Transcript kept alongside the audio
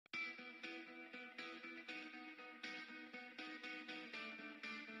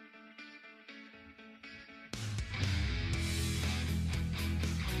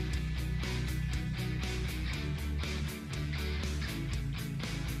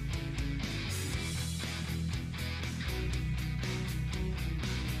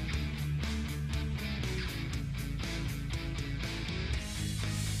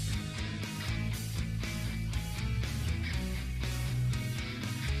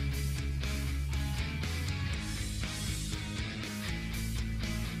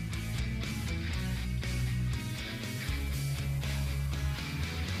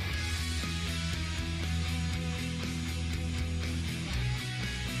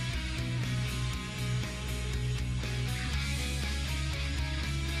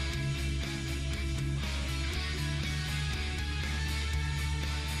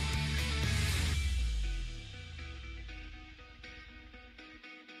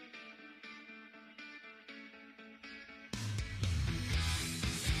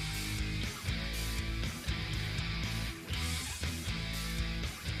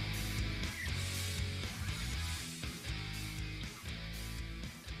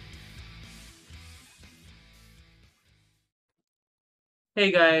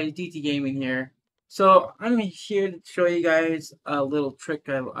Hey guys, DT Gaming here. So I'm here to show you guys a little trick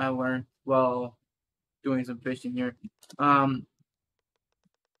I learned while doing some fishing here. Um,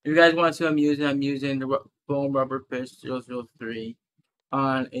 if you guys want to see what I'm using the foam rubber fish 003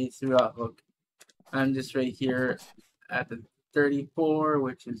 on a throughout hook. I'm just right here at the 34,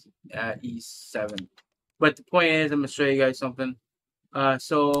 which is at E7. But the point is, I'm gonna show you guys something.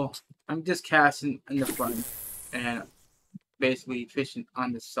 So I'm just casting in the front and basically fishing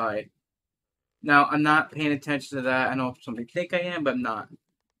on the side. Now, I'm not paying attention to that. I know some people think I am, but I'm not.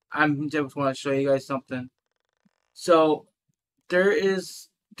 I'm just want to show you guys something. So, there is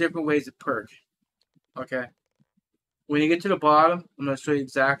different ways to perk. Okay. When you get to the bottom, I'm going to show you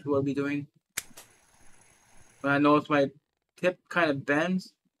exactly what I'll be doing. When I notice my tip kind of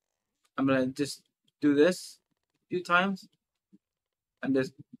bends, I'm going to just do this a few times. I'm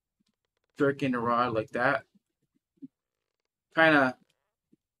just jerking the rod like that. Kind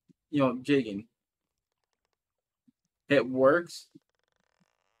of, jigging. It works.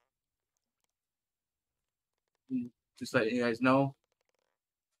 Just letting you guys know.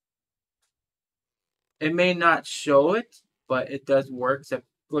 It may not show it, but it does work. Except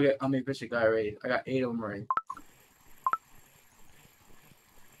look at how many fish I got already. I got 8 of them already.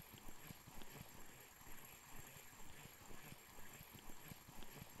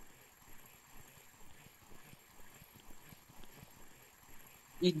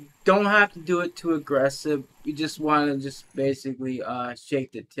 You don't have to do it too aggressive. You just want to just basically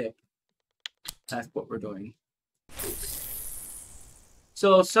shake the tip. That's what we're doing.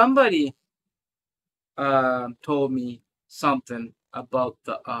 So somebody told me something about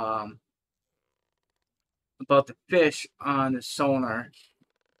the fish on the sonar.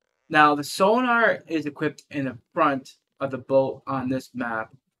 Now the sonar is equipped in the front of the boat on this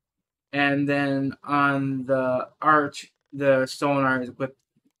map, and then on the arch, the sonar is equipped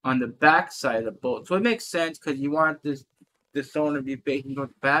on the back side of the boat. So it makes sense because you want the sonar to be facing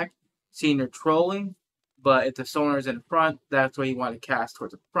towards the back, seeing you're trolling. But if the sonar is in the front, that's where you want to cast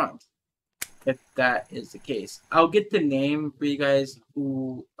towards the front. If that is the case, I'll get the name for you guys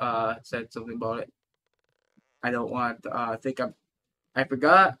who said something about it. I don't want to think I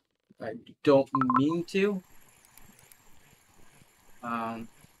forgot. I don't mean to.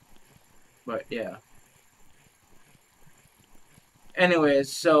 But yeah. Anyways,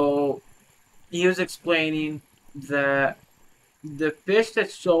 so he was explaining that the fish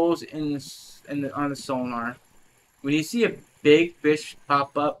that shows on the sonar, when you see a big fish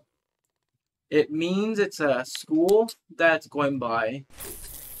pop up, it means it's a school that's going by,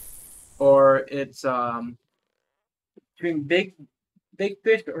 or it's between big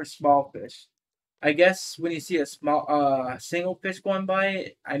fish or small fish. I guess when you see a small single fish going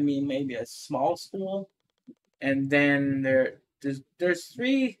by, I mean maybe a small school, and then there's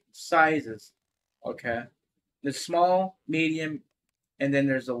 3 sizes. Okay, the small, medium, and then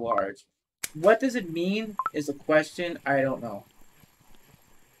there's a large. What does it mean is a question I don't know.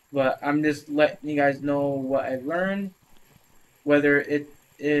 But I'm just letting you guys know what I learned, whether it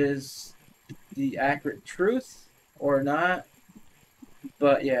is the accurate truth or not.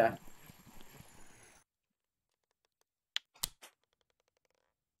 But yeah.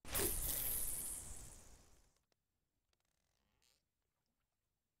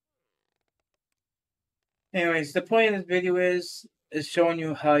 Anyways, the point of this video is showing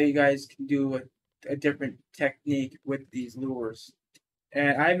you how you guys can do a different technique with these lures.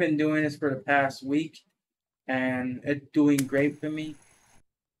 And I've been doing this for the past week, and it's doing great for me.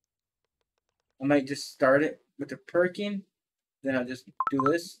 I might just start it with the perking, then I'll just do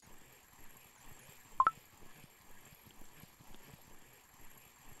this.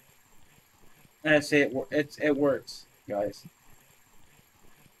 And I say it works, guys.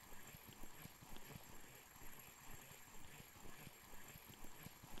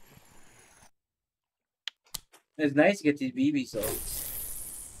 It's nice to get these BBs though.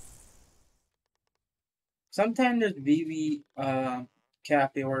 Sometimes there's BB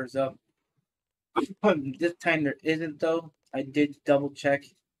cafe orders up. This time there isn't though. I did double check.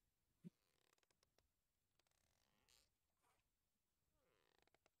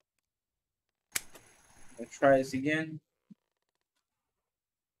 I'll try this again.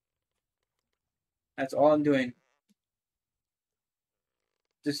 That's all I'm doing.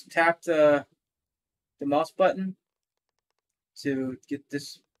 Just tap the mouse button to get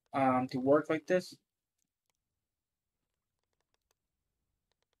this to work like this.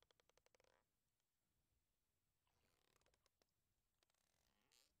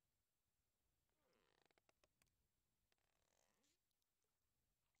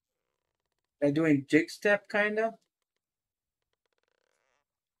 I'm doing jig step kinda.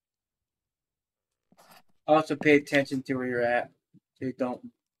 Also, pay attention to where you're at, so you don't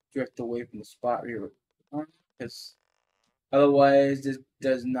drift away from the spot where you're on, because otherwise this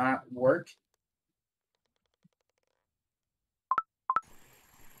does not work.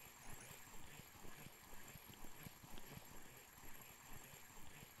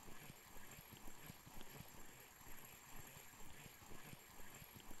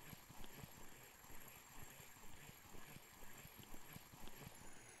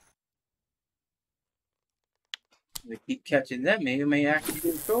 If you keep catching them, maybe you may actually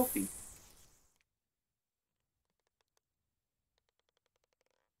get a trophy.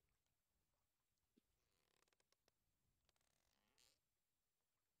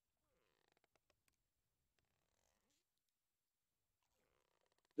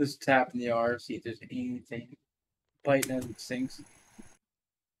 Just tap in the R, see if there's anything biting as it sinks.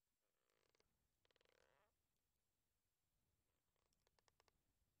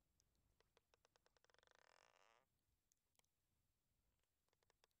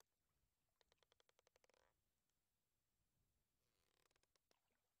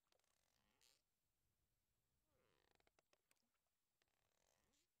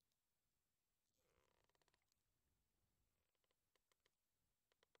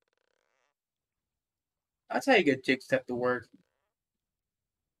 That's how you get jig step to work.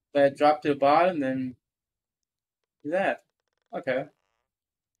 Let it drop to the bottom, then do that. Okay.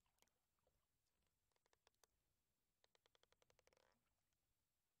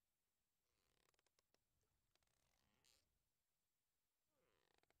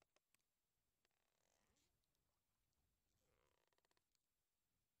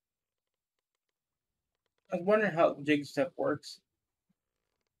 I was wondering how jig step works.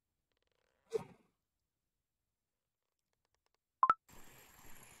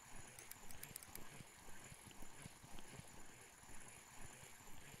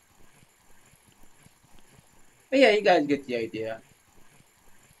 But yeah, you guys get the idea.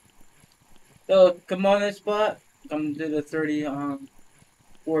 So come on this spot, come to the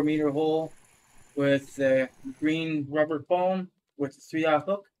 4-meter hole with the green rubber foam with the 3-aught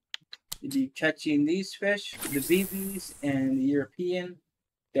hook. You'll be catching these fish, the BBs and the European,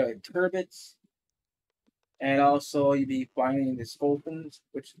 the turbots, and also you'll be finding the sculpins,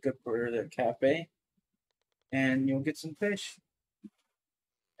 which is good for the cafe, and you'll get some fish.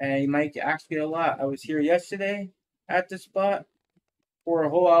 And you might actually get a lot. I was here yesterday at the spot. For a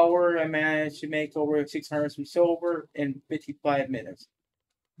whole hour, I managed to make over 600 some silver in 55 minutes.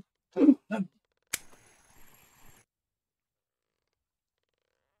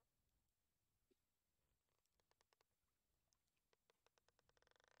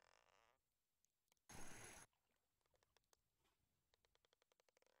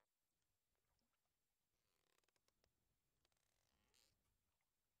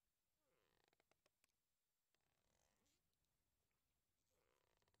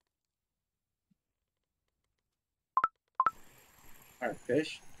 Alright,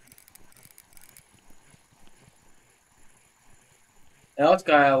 fish. I also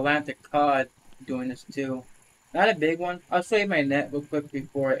got Atlantic cod doing this too. Not a big one. I'll show you my net real quick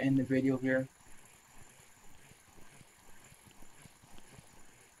before I end the video here.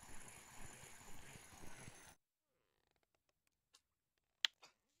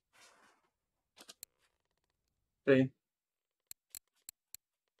 See?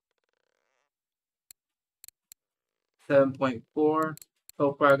 7.4.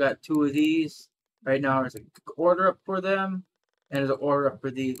 So far I got 2 of these. Right now there's an order up for them. And there's an order up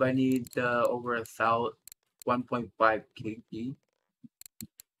for these, but I need over 1.5 kg.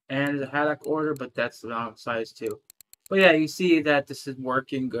 And there's a haddock order, but that's the wrong size too. But yeah, you see that this is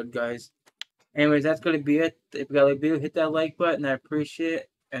working good, guys. Anyways, that's going to be it. If you got a video, hit that like button. I appreciate it.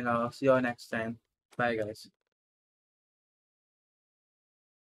 And I'll see y'all next time. Bye, guys.